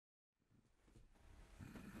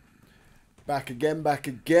Back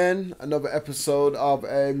again. Another episode of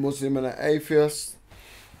A Muslim and an Atheist.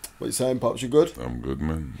 What you saying, Pops? You good? I'm good,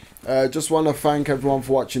 man. Just want to thank everyone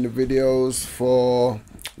for watching the videos, for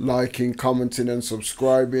liking, commenting and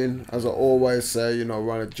subscribing. As I always say, you know,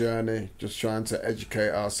 we're on a journey, just trying to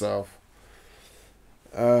educate ourselves.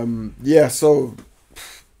 Yeah, so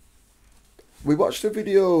we watched a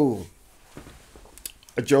video,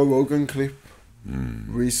 a Joe Rogan clip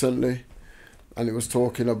recently. And it was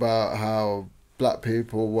talking about how black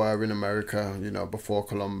people were in America, you know, before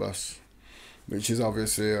Columbus, which is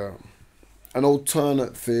obviously an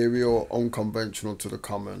alternate theory or unconventional to the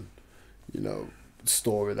common, you know,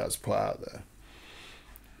 story that's put out there.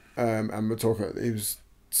 And we're talking,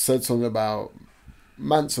 said something about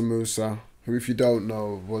Mansa Musa, who, if you don't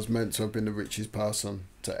know, was meant to have been the richest person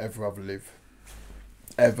to ever have lived.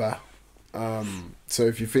 Ever. So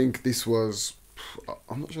if you think this was...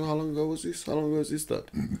 I'm not sure how long ago was this. How long ago was this, Dad?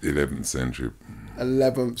 11th century.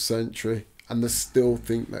 11th century. And they still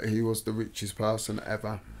think that he was the richest person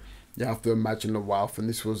ever. You have to imagine the wealth. And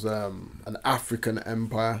this was an African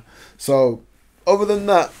empire. So, other than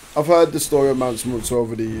that, I've heard the story of Mansa Musa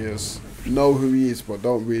over the years. Know who he is, but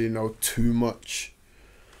don't really know too much.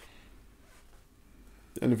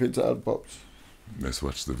 Anything to add, Pops? Let's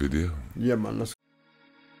watch the video. Yeah, man. Let's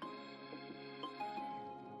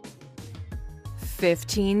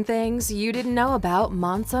 15 things you didn't know about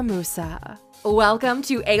Mansa Musa. Welcome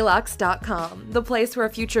to alux.com, the place where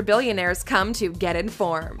future billionaires come to get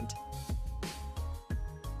informed.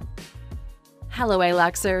 Hello,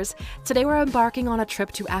 Aluxers. Today we're embarking on a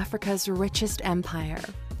trip to Africa's richest empire.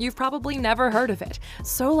 You've probably never heard of it,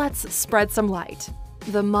 so let's spread some light.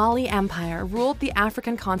 The Mali Empire ruled the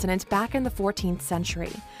African continent back in the 14th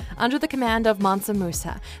century. Under the command of Mansa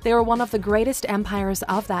Musa, they were one of the greatest empires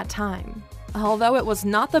of that time. Although it was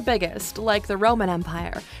not the biggest, like the Roman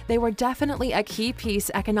Empire, they were definitely a key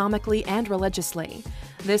piece economically and religiously.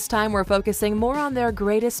 This time we're focusing more on their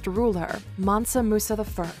greatest ruler, Mansa Musa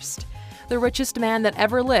I, the richest man that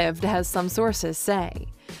ever lived, as some sources say.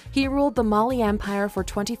 He ruled the Mali Empire for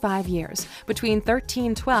 25 years, between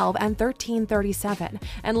 1312 and 1337,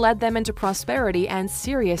 and led them into prosperity and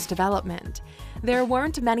serious development. There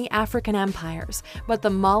weren't many African empires, but the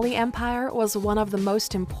Mali Empire was one of the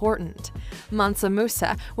most important. Mansa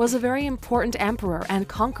Musa was a very important emperor and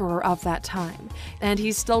conqueror of that time, and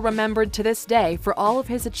he's still remembered to this day for all of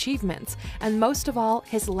his achievements, and most of all,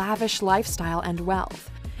 his lavish lifestyle and wealth.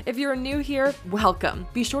 If you're new here, welcome.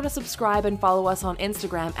 Be sure to subscribe and follow us on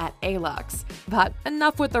Instagram at Alux. But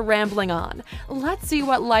enough with the rambling on. Let's see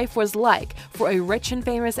what life was like for a rich and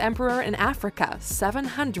famous emperor in Africa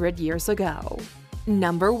 700 years ago.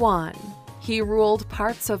 Number 1. He ruled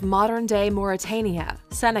parts of modern-day Mauritania,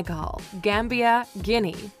 Senegal, Gambia,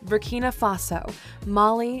 Guinea, Burkina Faso,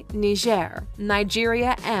 Mali, Niger,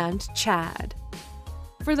 Nigeria, and Chad.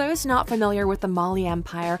 For those not familiar with the Mali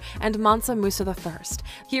Empire and Mansa Musa I,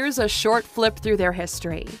 here's a short flip through their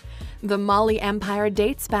history. The Mali Empire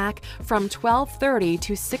dates back from 1230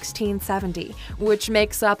 to 1670, which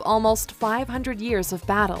makes up almost 500 years of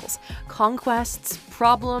battles, conquests,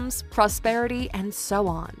 problems, prosperity, and so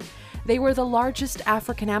on. They were the largest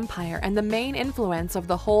African empire and the main influence of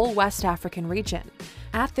the whole West African region.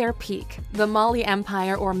 At their peak, the Mali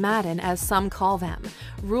Empire, or Madin as some call them,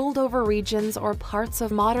 ruled over regions or parts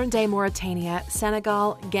of modern-day Mauritania,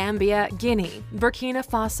 Senegal, Gambia, Guinea, Burkina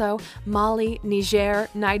Faso, Mali, Niger,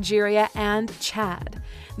 Nigeria, and Chad.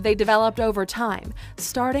 They developed over time,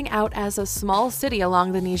 starting out as a small city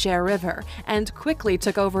along the Niger River, and quickly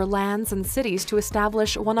took over lands and cities to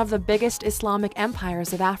establish one of the biggest Islamic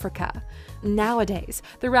empires of Africa. Nowadays,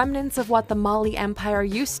 the remnants of what the Mali Empire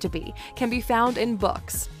used to be can be found in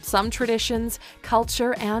books, some traditions,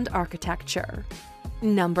 culture, and architecture.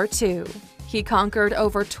 Number 2. He conquered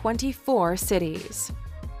over 24 cities.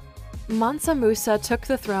 Mansa Musa took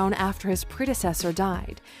the throne after his predecessor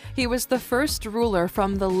died. He was the first ruler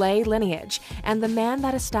from the Lay lineage and the man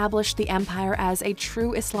that established the empire as a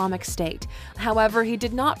true Islamic state. However, he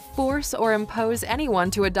did not force or impose anyone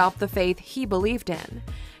to adopt the faith he believed in.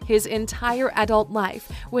 His entire adult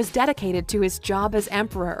life was dedicated to his job as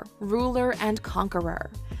emperor, ruler, and conqueror.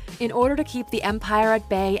 In order to keep the empire at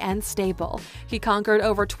bay and stable, he conquered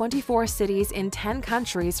over 24 cities in 10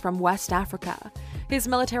 countries from West Africa. His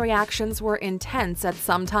military actions were intense at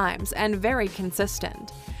some times and very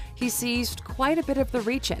consistent. He seized quite a bit of the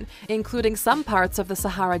region, including some parts of the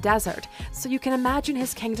Sahara Desert, so you can imagine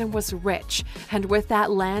his kingdom was rich, and with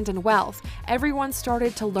that land and wealth, everyone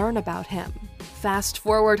started to learn about him. Fast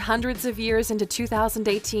forward hundreds of years into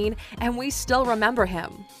 2018, and we still remember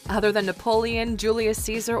him. Other than Napoleon, Julius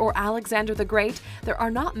Caesar, or Alexander the Great, there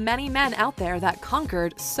are not many men out there that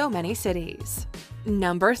conquered so many cities.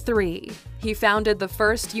 Number 3. He founded the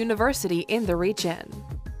first university in the region.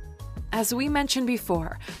 As we mentioned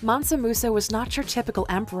before, Mansa Musa was not your typical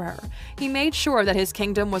emperor. He made sure that his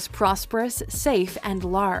kingdom was prosperous, safe, and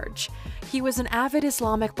large. He was an avid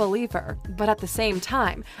Islamic believer, but at the same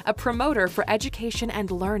time, a promoter for education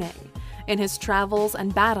and learning. In his travels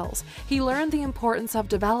and battles, he learned the importance of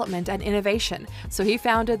development and innovation, so he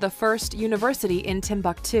founded the first university in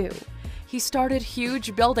Timbuktu. He started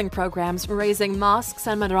huge building programs raising mosques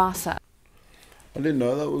and madrasa. I didn't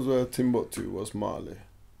know that was where Timbuktu was, Mali.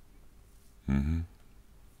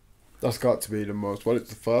 That's got to be the most. Well, it's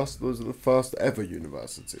the first. Was it the first ever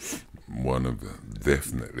university? One of the,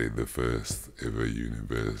 definitely the first ever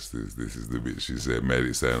universities. This is the bit she said, made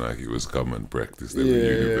it sound like it was common practice. There were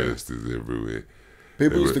universities everywhere.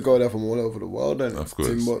 People used to go there from all over the world, and of course,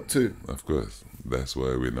 Timbuktu. Of course. That's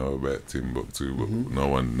why we know about Timbuktu, but no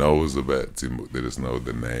one knows about Timbuktu. They just know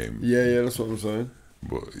the name. Yeah, that's what I'm saying.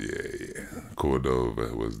 But yeah.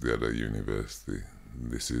 Cordova was the other university.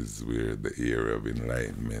 This is where the era of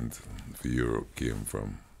enlightenment for Europe came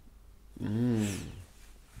from.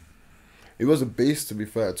 It was a beast, to be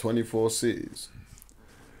fair. 24 cities.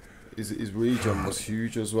 His region was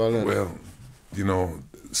huge as well. Well, you know,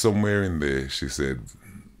 somewhere in there she said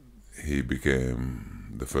he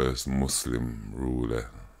became the first Muslim ruler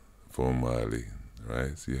for Mali,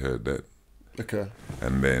 right? You heard that? Okay.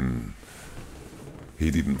 And then he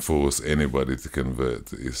didn't force anybody to convert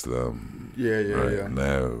to Islam. Yeah.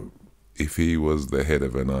 Now, if he was the head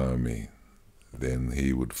of an army, then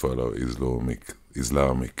he would follow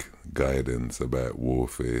Islamic guidance about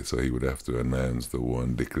warfare. So he would have to announce the war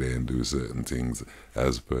and declare and do certain things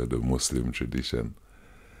as per the Muslim tradition.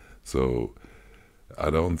 So I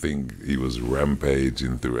don't think he was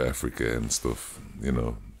rampaging through Africa and stuff, you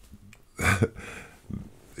know.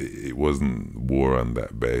 It wasn't war on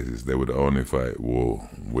that basis. They would only fight war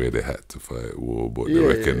where they had to fight war, but there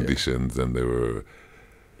were conditions and there were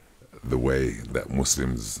the way that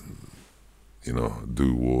Muslims, you know,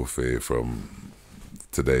 do warfare from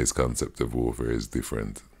today's concept of warfare is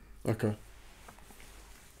different. Okay.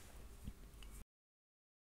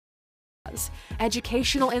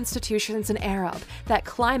 Educational institutions in Arab that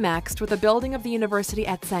climaxed with the building of the university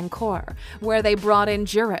at Sankor, where they brought in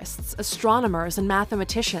jurists, astronomers, and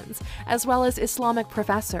mathematicians, as well as Islamic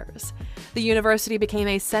professors. The university became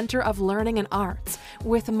a center of learning and arts,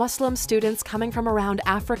 with Muslim students coming from around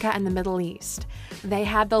Africa and the Middle East. They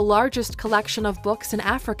had the largest collection of books in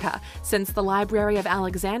Africa since the Library of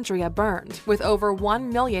Alexandria burned, with over 1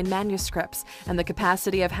 million manuscripts and the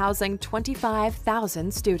capacity of housing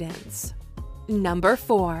 25,000 students. Number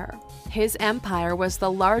 4. His empire was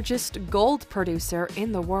the largest gold producer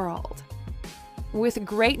in the world. With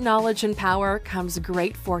great knowledge and power comes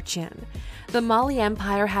great fortune. The Mali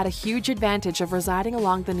Empire had a huge advantage of residing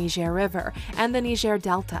along the Niger River and the Niger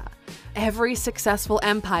Delta. Every successful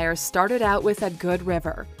empire started out with a good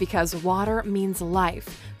river, because water means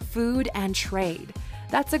life, food, and trade.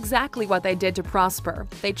 That's exactly what they did to prosper.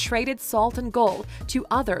 They traded salt and gold to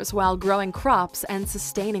others while growing crops and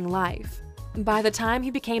sustaining life. By the time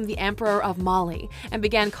he became the Emperor of Mali and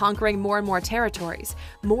began conquering more and more territories,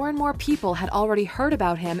 more and more people had already heard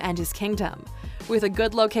about him and his kingdom. With a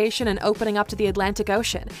good location and opening up to the Atlantic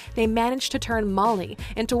Ocean, they managed to turn Mali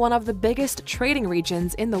into one of the biggest trading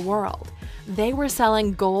regions in the world. They were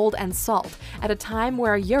selling gold and salt at a time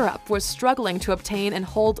where Europe was struggling to obtain and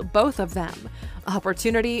hold both of them.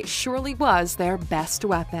 Opportunity surely was their best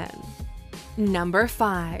weapon. Number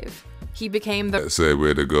 5. He became the... Say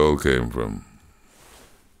where the gold came from.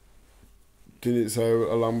 Did it say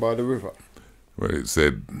along by the river? Well, it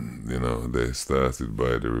said, you know, they started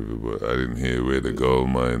by the river, but I didn't hear where the gold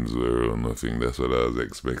mines were or nothing. That's what I was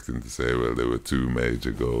expecting to say. Well, there were 2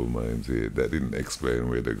 major gold mines here. That didn't explain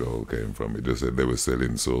where the gold came from. It just said they were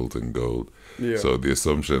selling salt and gold. Yeah. So the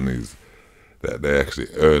assumption is that they actually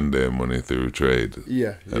earned their money through trade.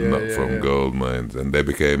 And not from gold mines. And they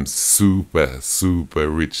became super, super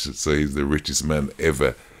rich. So he's the richest man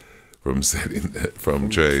ever from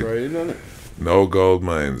trade. Isn't it? No gold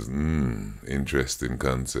mines. Interesting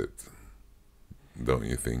concept, don't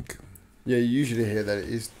you think? Yeah, you usually hear that it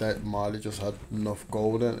is that Mali just had enough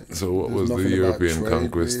gold in it. So what There's was the nothing about European trade,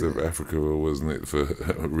 conquest really. of Africa, or wasn't it for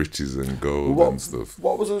riches and gold What, and stuff?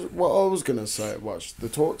 what I was gonna say? Watch the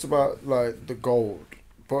talks about like the gold,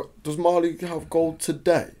 but does Mali have gold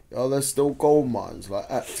today? Are there still gold mines like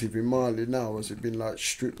active in Mali now? Or has it been like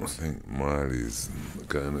stripped? I think Mali's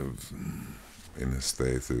kind of in a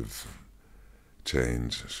state of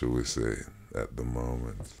change, shall we say, at the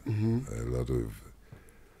moment. A lot of,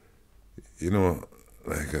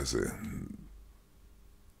 like I say,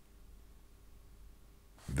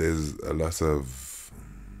 there's a lot of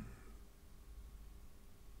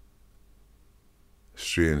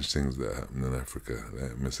strange things that happen in Africa.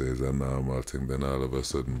 Like me say, it's a normal thing. Then all of a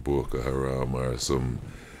sudden, Boko Haram or some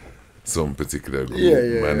particular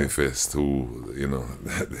group manifest who,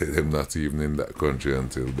 they're not even in that country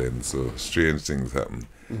until then. So strange things happen.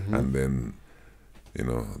 And then,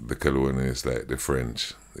 the colonialists like the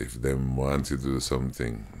French, if them want to do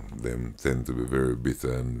something, them tend to be very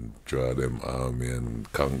bitter and draw them army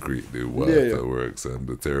and concrete the waterworks and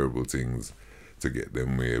the terrible things to get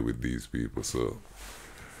them way with these people. So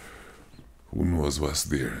who knows what's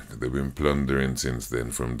there? They've been plundering since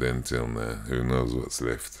then, from then till now. Who knows what's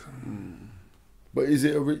left? But is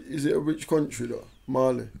it a rich country though,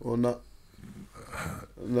 Mali, or not?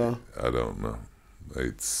 No, I don't know.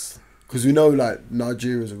 It's because we know like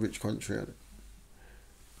Nigeria's a rich country, isn't it?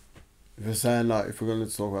 If you're saying like, if we're gonna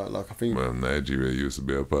talk about like, I think. Well, Nigeria used to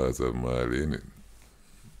be a part of Mali, innit?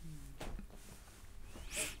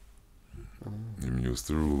 Him used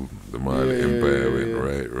to rule. The Mali Empire went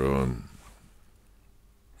right round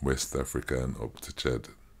West Africa and up to Chad.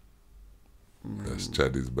 That's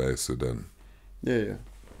Chad is by Sudan. Yeah.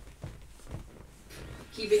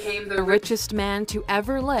 He became the richest man to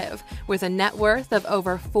ever live, with a net worth of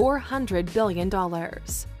over $400 billion.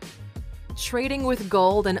 Trading with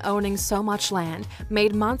gold and owning so much land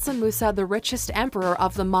made Mansa Musa the richest emperor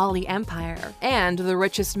of the Mali Empire and the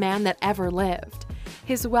richest man that ever lived.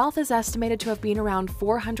 His wealth is estimated to have been around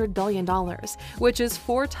 $400 billion, which is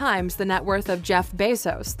 4 times the net worth of Jeff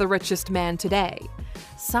Bezos, the richest man today.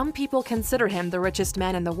 Some people consider him the richest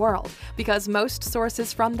man in the world because most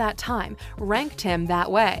sources from that time ranked him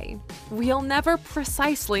that way. We'll never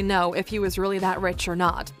precisely know if he was really that rich or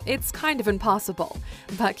not. It's kind of impossible.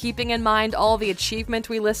 But keeping in mind all the achievement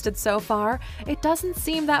we listed so far, it doesn't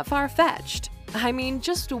seem that far-fetched. I mean,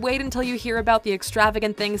 just wait until you hear about the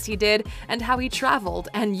extravagant things he did and how he traveled,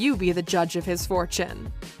 and you be the judge of his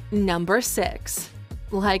fortune. Number 6.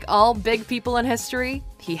 Like all big people in history,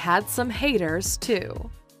 he had some haters too.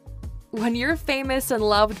 When you're famous and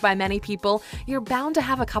loved by many people, you're bound to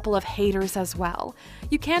have a couple of haters as well.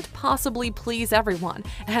 You can't possibly please everyone,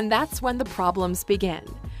 and that's when the problems begin.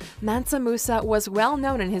 Mansa Musa was well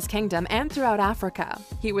known in his kingdom and throughout Africa.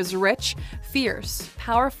 He was rich, fierce,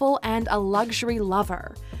 powerful, and a luxury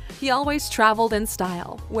lover. He always traveled in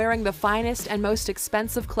style, wearing the finest and most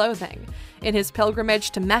expensive clothing. In his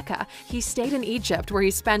pilgrimage to Mecca, he stayed in Egypt where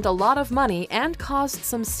he spent a lot of money and caused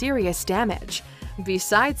some serious damage.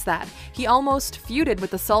 Besides that, he almost feuded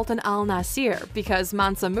with the Sultan al-Nasir because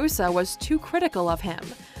Mansa Musa was too critical of him.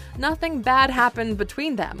 Nothing bad happened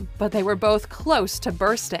between them, but they were both close to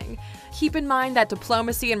bursting. Keep in mind that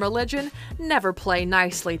diplomacy and religion never play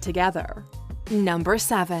nicely together. Number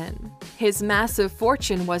 7. His massive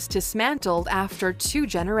fortune was dismantled after 2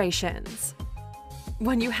 generations.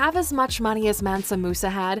 When you have as much money as Mansa Musa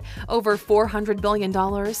had, over $400 billion,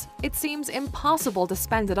 it seems impossible to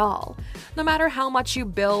spend it all. No matter how much you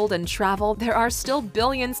build and travel, there are still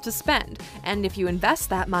billions to spend, and if you invest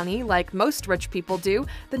that money, like most rich people do,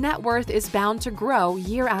 the net worth is bound to grow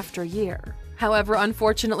year after year. However,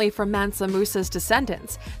 unfortunately for Mansa Musa's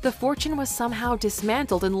descendants, the fortune was somehow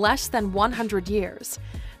dismantled in less than 100 years.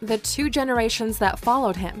 The 2 generations that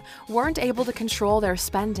followed him weren't able to control their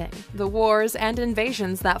spending, the wars and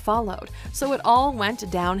invasions that followed, so it all went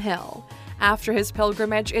downhill. After his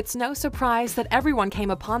pilgrimage, it's no surprise that everyone came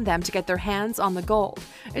upon them to get their hands on the gold,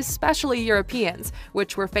 especially Europeans,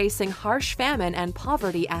 which were facing harsh famine and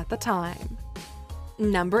poverty at the time.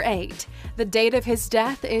 Number 8. The date of his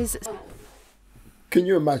death is... Can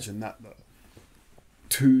you imagine that though?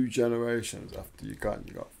 2 generations after you got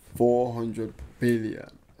 400 billion.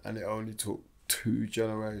 And it only took 2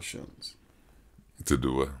 generations. To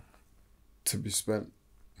do what? To be spent.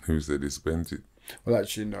 Who said he spent it? Well,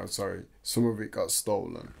 actually, no, sorry. Some of it got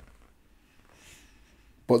stolen.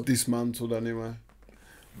 But dismantled anyway.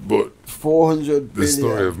 But 400 billion. The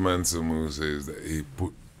story of Mansa Musa is that he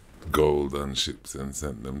put gold on ships and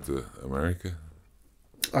sent them to America.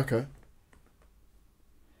 Okay.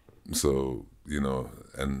 So you know,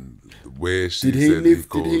 and the way she Did he said live?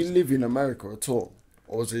 caused, Did he live in America at all,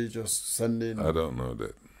 or was he just sending? I don't know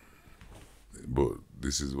that, but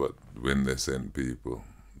this is what, when they send people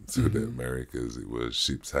to the Americas, it was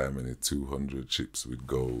ships, how many, 200 ships with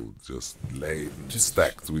gold, just laden,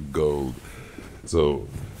 stacked with gold. So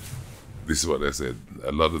this is what they said,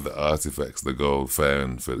 a lot of the artifacts the gold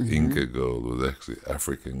found for Inca gold was actually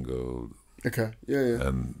African gold. Okay, yeah.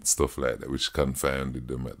 And stuff like that, which confounded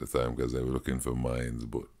them at the time because they were looking for mines,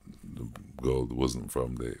 but the gold wasn't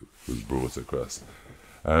from there, it was brought across.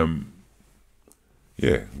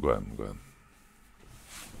 Yeah, go on.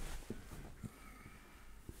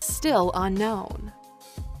 Still unknown.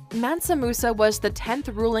 Mansa Musa was the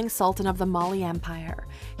 10th ruling sultan of the Mali Empire.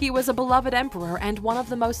 He was a beloved emperor and one of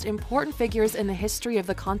the most important figures in the history of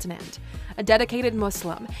the continent. A dedicated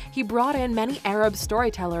Muslim, he brought in many Arab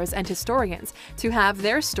storytellers and historians to have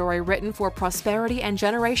their story written for prosperity and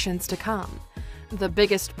generations to come. The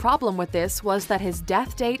biggest problem with this was that his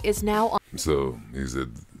death date is now on. So he's a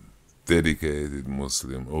dedicated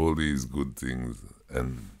Muslim, all these good things,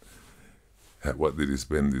 and what did he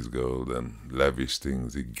spend his gold on? Lavish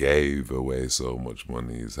things. He gave away so much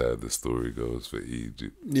money, is how the story goes for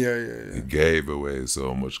Egypt. Yeah. He gave away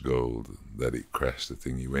so much gold that it crashed the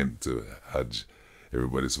thing. He went to Hajj.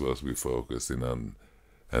 Everybody's supposed to be focusing on,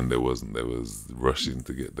 and there was rushing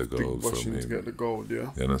to get the gold from him. To get the gold,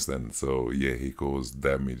 yeah. You understand? So yeah, he caused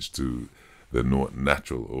damage to the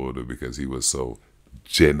natural order because he was so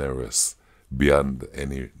generous beyond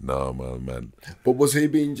any normal man. But was he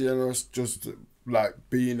being generous just like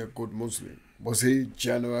being a good Muslim? Was he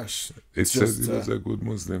generous? It says he was a good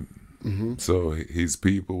Muslim. So his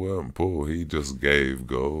people weren't poor. He just gave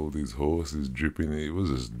gold. His horse is dripping. It was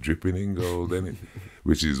just dripping in gold, innit?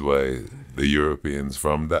 Which is why the Europeans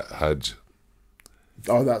from that Hajj.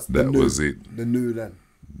 Oh, that was it. The new then.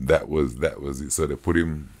 That was it. So they put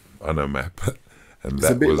him on a map. And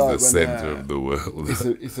that was like the center of the world.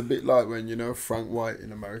 It's a bit like when, you know, Frank White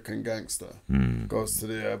in American Gangster goes to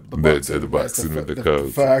the boxing with the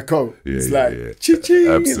coat. Fur coat. Yeah, it's yeah, like, yeah. Chi-ching.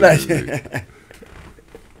 Absolutely. Like,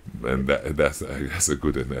 and that's a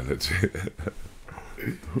good analogy.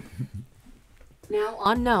 Now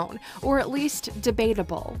unknown, or at least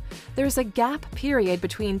debatable. There's a gap period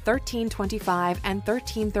between 1325 and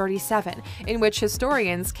 1337 in which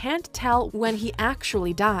historians can't tell when he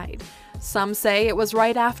actually died. Some say it was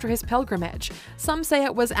right after his pilgrimage. Some say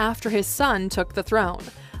it was after his son took the throne.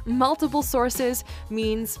 Multiple sources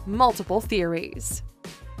means multiple theories.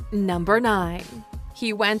 Number 9.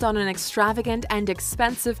 He went on an extravagant and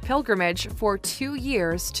expensive pilgrimage for 2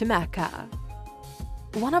 years to Mecca.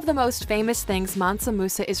 One of the most famous things Mansa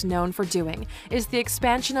Musa is known for doing is the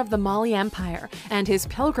expansion of the Mali Empire and his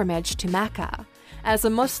pilgrimage to Mecca. As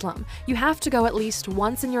a Muslim, you have to go at least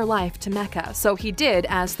once in your life to Mecca, so he did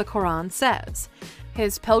as the Quran says.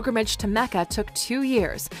 His pilgrimage to Mecca took 2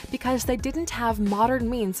 years because they didn't have modern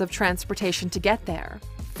means of transportation to get there,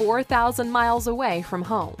 4,000 miles away from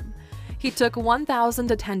home. He took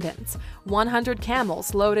 1,000 attendants, 100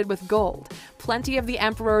 camels loaded with gold, plenty of the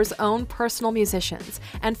emperor's own personal musicians,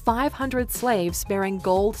 and 500 slaves bearing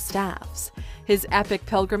gold staffs. His epic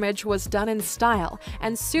pilgrimage was done in style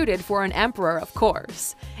and suited for an emperor, of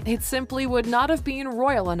course. It simply would not have been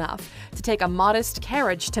royal enough to take a modest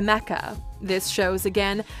carriage to Mecca. This shows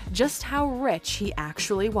again just how rich he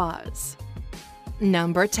actually was.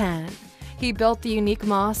 Number 10. He built the unique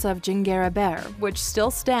mosque of Djinguereber, which still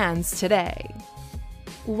stands today.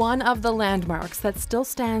 One of the landmarks that still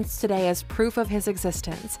stands today as proof of his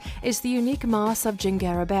existence is the unique mosque of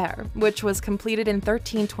Djinguereber, which was completed in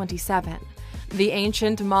 1327, the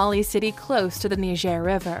ancient Mali city close to the Niger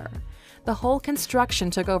River. The whole construction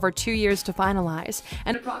took over 2 years to finalize,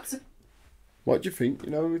 and approximately... What do you think? You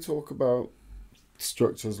know, when we talk about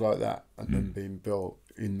structures like that and then being built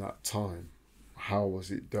in that time, how was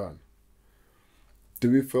it done? Do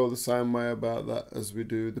we feel the same way about that as we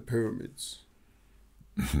do the pyramids?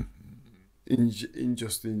 in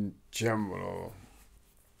just in general?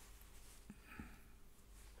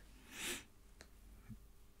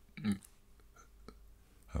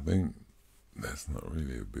 I think that's not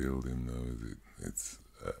really a building, though, is it? It's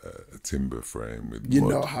a timber frame with You mud.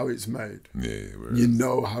 know how it's made. Yeah. You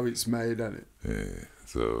know how it's made, ain't it? Yeah.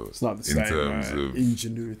 So it's not the in same terms of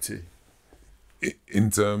ingenuity. In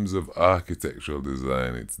terms of architectural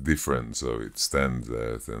design, it's different, so it stands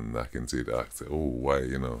out, and I can see the architect. Oh, why,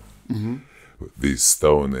 you know, these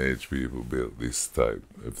Stone Age people built this type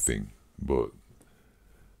of thing, but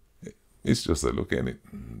it's just a look at it,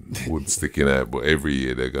 wood sticking out. But every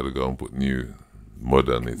year they got to go and put new mud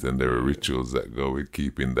on it, and there are rituals that go with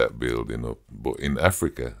keeping that building up. But in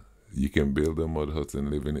Africa, You can build a mud hut and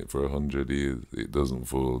live in it for 100 years. It doesn't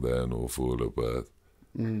fall down or fall apart.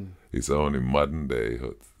 It's only modern day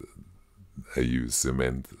huts. They use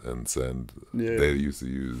cement and sand. Yeah. They used to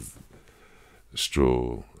use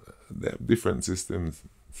straw. They have different systems.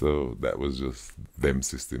 So that was just them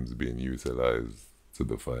systems being utilized to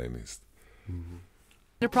the finest.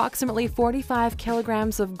 Approximately 45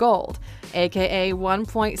 kilograms of gold, aka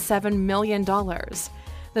 $1.7 million.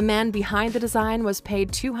 The man behind the design was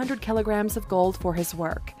paid 200 kilograms of gold for his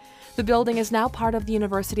work. The building is now part of the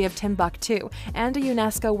University of Timbuktu and a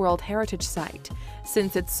UNESCO World Heritage Site.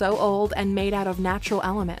 Since it's so old and made out of natural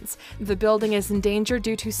elements, the building is in danger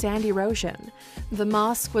due to sand erosion. The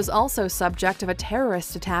mosque was also subject of a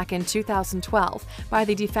terrorist attack in 2012 by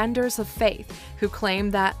the Defenders of Faith, who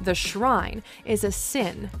claim that the shrine is a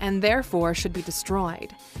sin and therefore should be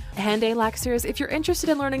destroyed. And Alaxers, if you're interested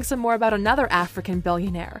in learning some more about another African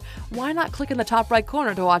billionaire, why not click in the top right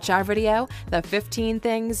corner to watch our video, The 15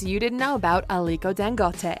 Things You Didn't Know About Aliko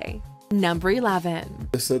Dangote. Number 11.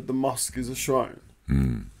 They said the mosque is a shrine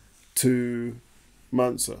to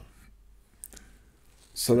Mansa.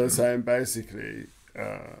 So they're saying basically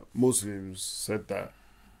Muslims said that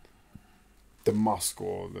the mosque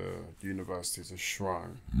or the university is a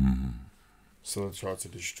shrine. So they tried to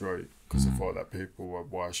destroy it because they thought that people were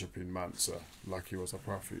worshipping Mansa like he was a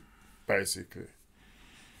prophet, basically.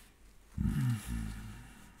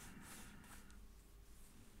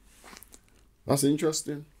 That's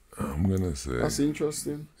interesting. I'm going to say, That's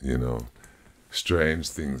interesting. you know, strange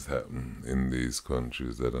things happen in these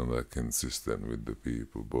countries that are not consistent with the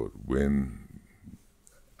people. But when,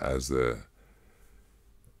 as a,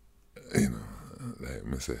 you know, like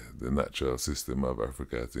me say, the natural system of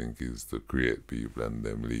Africa, I think, is to create people and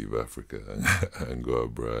them leave Africa and go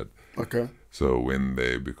abroad. Okay. So when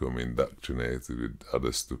they become indoctrinated with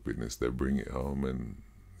other stupidness, they bring it home. And,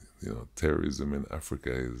 you know, terrorism in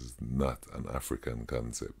Africa is not an African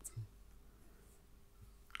concept.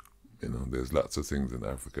 You know, there's lots of things in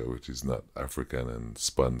Africa which is not African and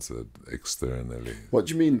sponsored externally. What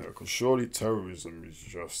do you mean though? Because surely terrorism is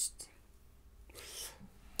just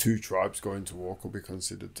two tribes going to war could be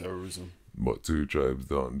considered terrorism. But two tribes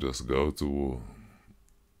don't just go to war.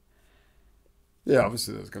 Yeah,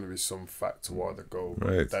 obviously there's going to be some factor why they go.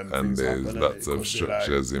 Right, Them and things there's happen, lots innit? It of could be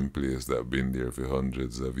structures in place that have been there for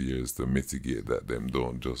hundreds of years to mitigate that them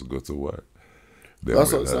don't just go to war. Them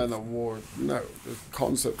That's will what I'm saying, have- that war, no, the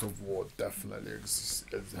concept of war definitely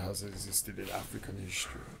has existed in African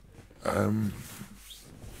history.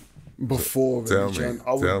 Before Tell religion.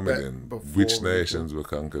 I would me bet then, before which religion. nations were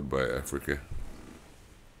conquered by Africa?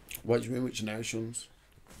 What do you mean, which nations?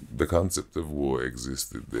 The concept of war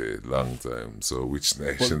existed there a long time, so which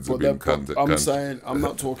nations have But been conquered? I'm saying, I'm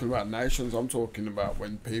not talking about nations, I'm talking about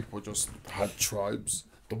when people just had tribes,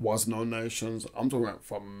 there was no nations. I'm talking about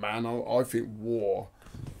from man. I think war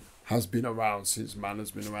has been around since man has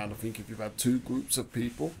been around. I think if you've had two groups of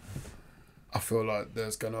people, I feel like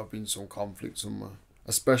there's going to have been some conflict somewhere,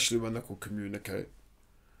 especially when they could communicate.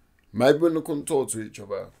 Maybe when they couldn't talk to each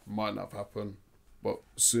other, might not have happened, but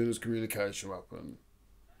as soon as communication happened,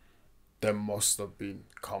 there must have been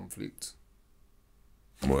conflict.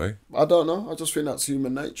 Why? I don't know. I just think that's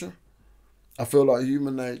human nature. I feel like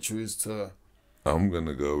human nature is to... I'm going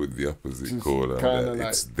to go with the opposite call on kinda that. like-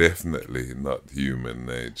 It's definitely not human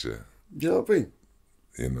nature, You know what I mean?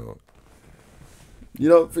 you know. You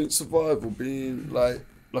don't think survival being like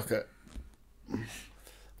a... I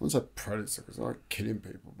wouldn't say predator because I'm not killing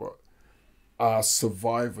people, but our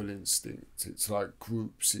survival instinct, it's like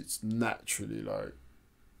groups, it's naturally like...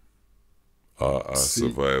 Our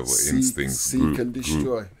survival instincts seek group, and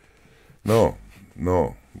destroy. No.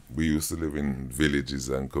 We used to live in villages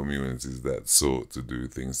and communities that sought to do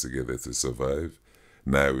things together to survive.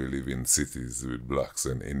 Now we live in cities with blocks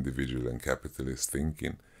and individual and capitalist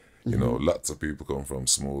thinking. You know, lots of people come from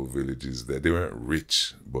small villages. They weren't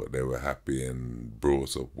rich, but they were happy and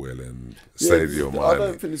brought up well. And Sadio I don't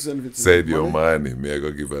Mane, think it's anything to do with Sadio money. Mane, may I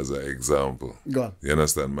go give as an example? Go on. You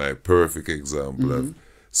understand? My perfect example of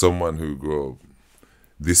someone who grew up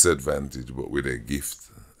disadvantaged but with a gift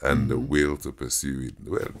and the will to pursue it.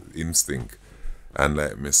 Well, instinct. And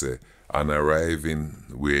like me say, on arriving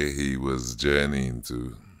where he was journeying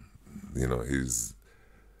to, you know,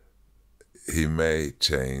 he may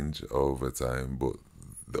change over time, but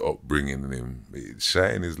the upbringing in him,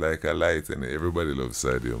 shine is like a light, and everybody loves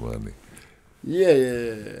Sadio Mane.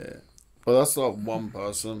 Yeah. But that's not one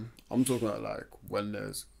person. I'm talking about like when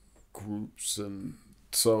there's groups, and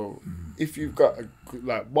so if you've got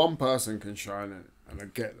like one person can shine it, and I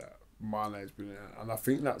get that Mane's brilliant, and I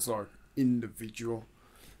think that's like individual.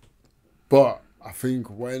 But I think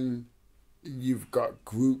when you've got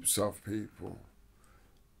groups of people,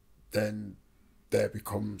 then there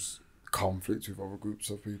becomes conflict with other groups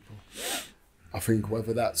of people. I think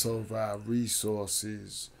whether that's over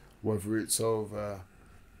resources, whether it's over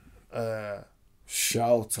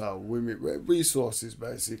shelter, women, resources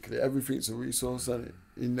basically. Everything's a resource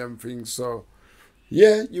in them things. So,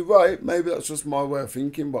 yeah, you're right. Maybe that's just my way of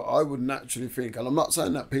thinking, but I would naturally think, and I'm not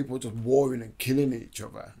saying that people are just warring and killing each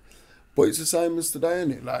other, but it's the same as today,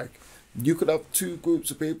 isn't it? Like, you could have two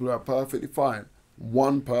groups of people who are perfectly fine.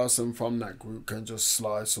 One person from that group can just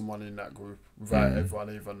slide someone in that group without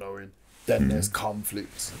everyone even knowing. Then there's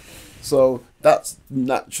conflicts. So that's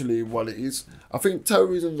naturally what it is. I think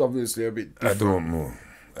terrorism's obviously a bit different. I don't know.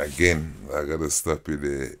 Again, I gotta stop you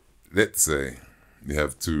there. Let's say you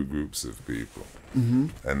have two groups of people,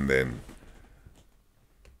 and then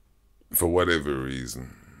for whatever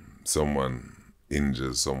reason, someone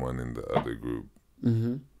injures someone in the other group.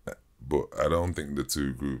 But I don't think the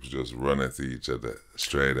two groups just run at each other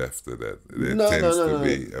straight after that. There tends to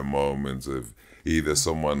be a moment of either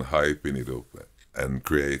someone hyping it up and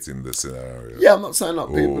creating the scenario. Yeah, I'm not saying like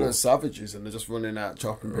people are savages and they're just running out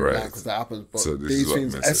chopping people down because that happens. But so these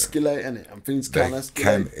things escalate, innit? And things can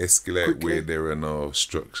escalate quickly. Where there are no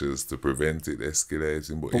structures to prevent it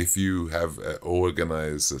escalating. But if you have an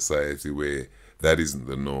organised society where that isn't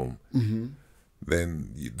the norm,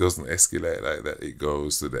 then it doesn't escalate like that. It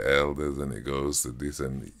goes to the elders and it goes to this.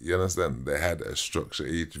 And you understand? They had a structure.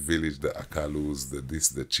 Each village, the Akalus,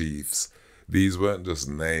 the chiefs. These weren't just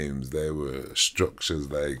names. They were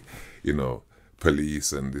structures like,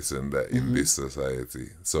 police and this and that in this society.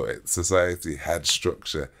 So society had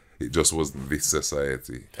structure. It just wasn't this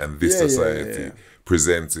society. And this society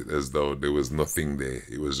presented as though there was nothing there.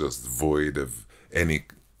 It was just void of any...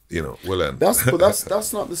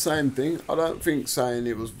 That's not the same thing. I don't think saying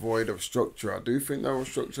it was void of structure. I do think there was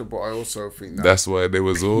structure, but I also think that's why there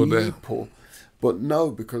was order. But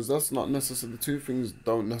no, because that's not necessarily, the two things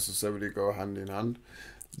don't necessarily go hand in hand.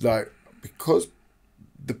 Like, because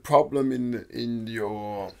the problem in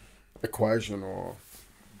your equation or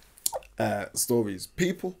stories,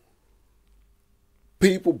 people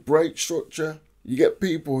break structure. You get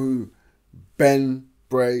people who bend,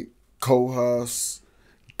 break, coerce,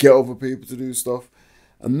 get other people to do stuff,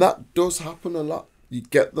 and that does happen a lot. You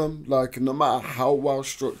get them, like, no matter how well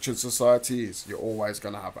structured society is, you're always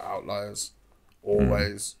going to have outliers.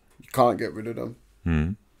 Always. You can't get rid of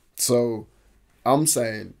them. So I'm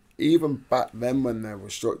saying, even back then when there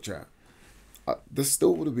was structure, there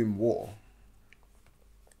still would have been war.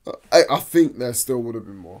 I think there still would have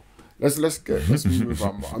been war. Let's move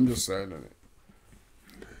on. I'm just saying it.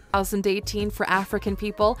 2018 for African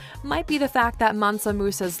people might be the fact that Mansa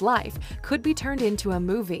Musa's life could be turned into a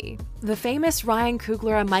movie. The famous Ryan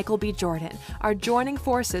Coogler and Michael B. Jordan are joining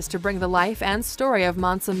forces to bring the life and story of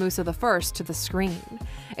Mansa Musa I to the screen.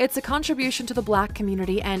 It's a contribution to the Black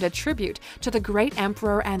community and a tribute to the great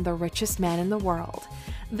emperor and the richest man in the world.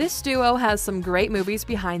 This duo has some great movies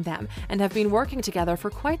behind them and have been working together for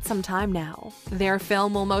quite some time now. Their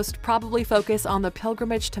film will most probably focus on the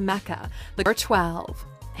pilgrimage to Mecca, the year 12.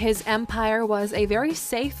 His empire was a very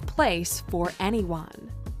safe place for anyone.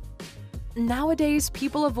 Nowadays,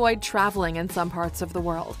 people avoid traveling in some parts of the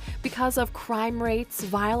world because of crime rates,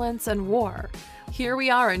 violence, and war. Here we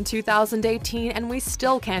are in 2018 and we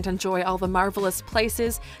still can't enjoy all the marvelous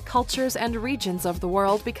places, cultures, and regions of the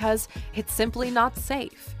world because it's simply not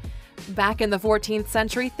safe. Back in the 14th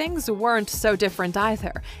century, things weren't so different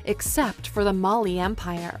either, except for the Mali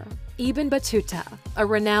Empire. Ibn Battuta, a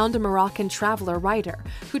renowned Moroccan traveler-writer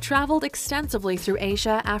who traveled extensively through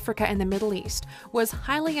Asia, Africa, and the Middle East, was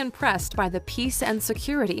highly impressed by the peace and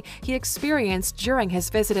security he experienced during his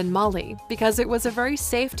visit in Mali because it was a very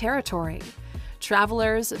safe territory.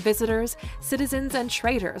 Travelers, visitors, citizens, and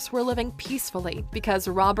traders were living peacefully because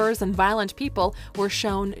robbers and violent people were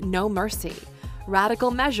shown no mercy. Radical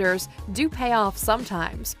measures do pay off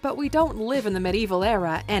sometimes, but we don't live in the medieval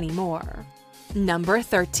era anymore. Number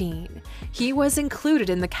 13. He was included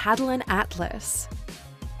in the Catalan Atlas.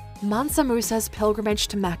 Mansa Musa's pilgrimage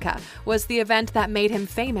to Mecca was the event that made him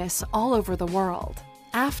famous all over the world.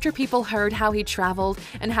 After people heard how he traveled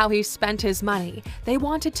and how he spent his money, they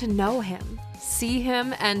wanted to know him, see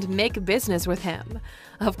him, and make business with him.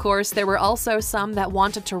 Of course, there were also some that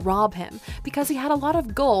wanted to rob him because he had a lot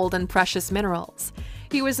of gold and precious minerals.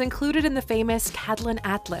 He was included in the famous Catalan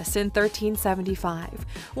Atlas in 1375,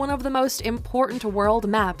 one of the most important world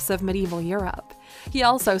maps of medieval Europe. He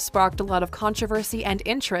also sparked a lot of controversy and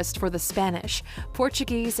interest for the Spanish,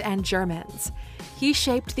 Portuguese, and Germans. He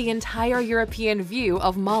shaped the entire European view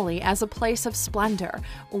of Mali as a place of splendor,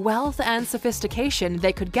 wealth, and sophistication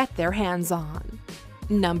they could get their hands on.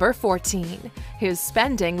 Number 14. His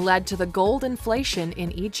spending led to the gold inflation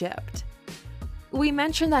in Egypt. We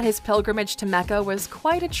mentioned that his pilgrimage to Mecca was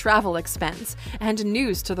quite a travel expense and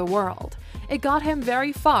news to the world. It got him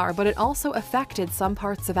very far, but it also affected some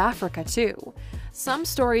parts of Africa too. Some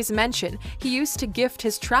stories mention he used to gift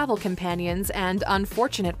his travel companions and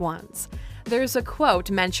unfortunate ones. There's a quote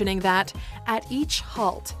mentioning that, "At each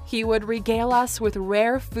halt, he would regale us with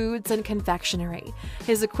rare foods and confectionery.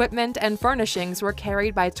 His equipment and furnishings were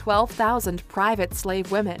carried by 12,000 private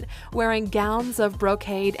slave women, wearing gowns of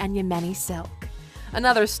brocade and Yemeni silk."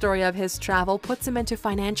 Another story of his travel puts him into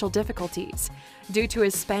financial difficulties. Due to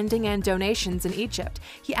his spending and donations in Egypt,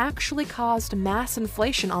 he actually caused mass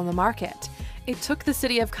inflation on the market. It took the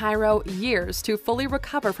city of Cairo years to fully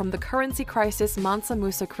recover from the currency crisis Mansa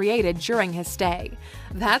Musa created during his stay.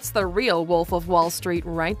 That's the real Wolf of Wall Street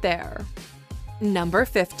right there. Number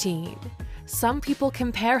 15. Some people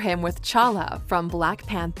compare him with T'Challa from Black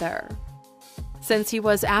Panther. Since he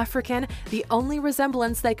was African, the only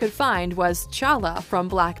resemblance they could find was T'Challa from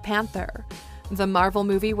Black Panther. The Marvel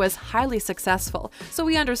movie was highly successful, so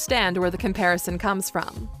we understand where the comparison comes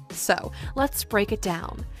from. So, let's break it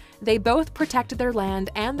down. They both protected their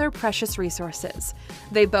land and their precious resources.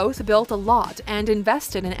 They both built a lot and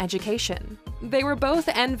invested in education. They were both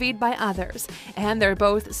envied by others, and they're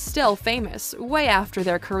both still famous way after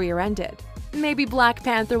their career ended. Maybe Black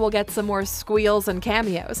Panther will get some more squeals and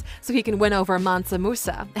cameos so he can win over Mansa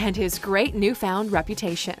Musa and his great newfound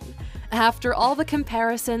reputation. After all the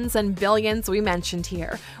comparisons and billions we mentioned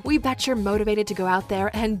here, we bet you're motivated to go out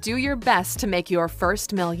there and do your best to make your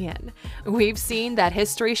first million. We've seen that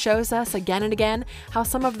history shows us again and again how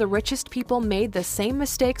some of the richest people made the same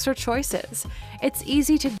mistakes or choices. It's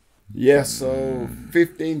easy to... Yeah, so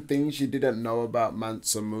 15 things you didn't know about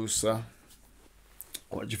Mansa Musa.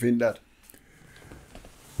 What do you think, Dad?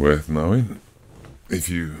 Worth knowing if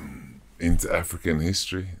you into African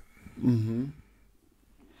history.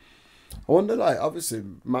 I wonder, like, obviously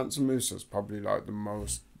Mansa Musa is probably like the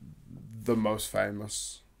most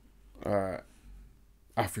famous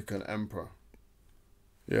African emperor,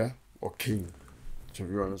 yeah, or king,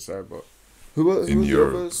 whichever you want to say. But who In the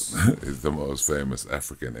Europe, others? is the most famous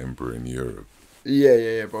African emperor in Europe.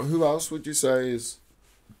 Yeah. But who else would you say is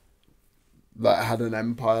like had an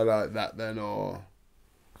empire like that then, or?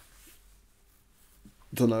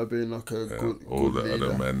 Don't know, being like a All good the leader.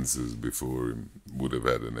 other Mansas before him would have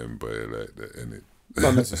had an empire like that, innit?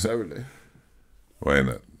 Not necessarily. Why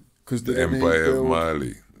not? Because The Empire of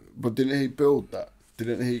Mali. But didn't he build that?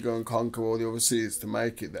 Didn't he go and conquer all the other seas to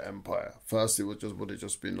make it the empire? First, would have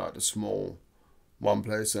just been like the small one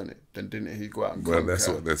place, innit? Then didn't he go out and conquer? Well, that's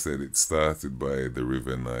what they said. It started by the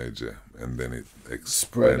River Niger, and then it expanded,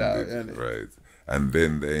 Spread out, innit? right? And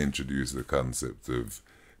then they introduced the concept of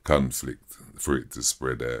conflict for it to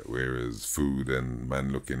spread out, whereas food and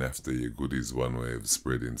man looking after your good is one way of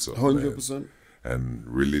spreading something. 100%. And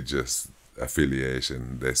religious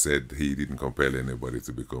affiliation, they said he didn't compel anybody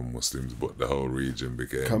to become Muslims, but the whole region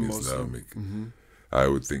became Islamic. I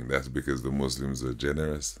would think that's because the Muslims are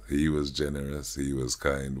generous. He was generous, he was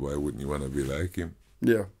kind. Why wouldn't you want to be like him?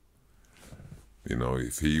 Yeah. You know,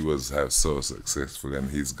 if he was so successful and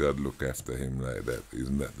his God look after him like that,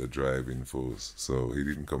 isn't that the driving force? So he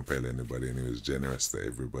didn't compel anybody and he was generous to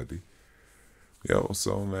everybody. You know,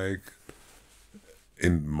 so like,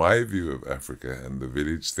 in my view of Africa and the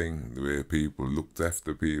village thing, the way people looked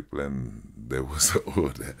after people and there was an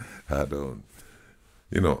order,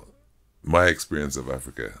 you know, my experience of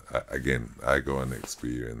Africa, I go on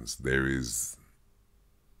experience, there is,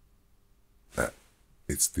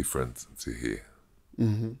 it's different to here.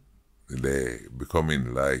 They're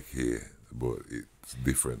becoming like here, but it's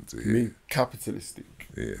different to here. You mean capitalistic?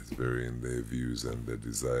 Yeah, it's very in their views and their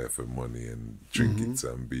desire for money and trinkets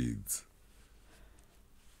and beads.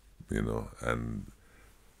 You know, and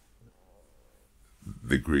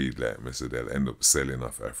the greed, like I said, they'll end up selling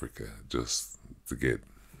off Africa just to get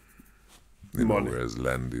money. Whereas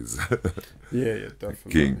land is Yeah,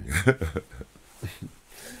 definitely. king.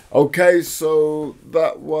 Okay, so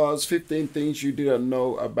that was 15 things you didn't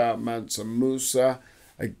know about Mansa Musa.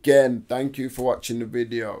 Again, thank you for watching the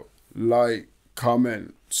video. Like,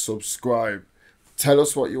 comment, subscribe. Tell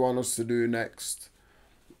us what you want us to do next.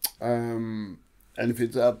 Anything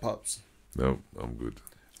to add, Pops? No, I'm good.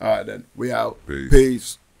 All right, then. We out. Peace.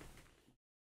 Peace.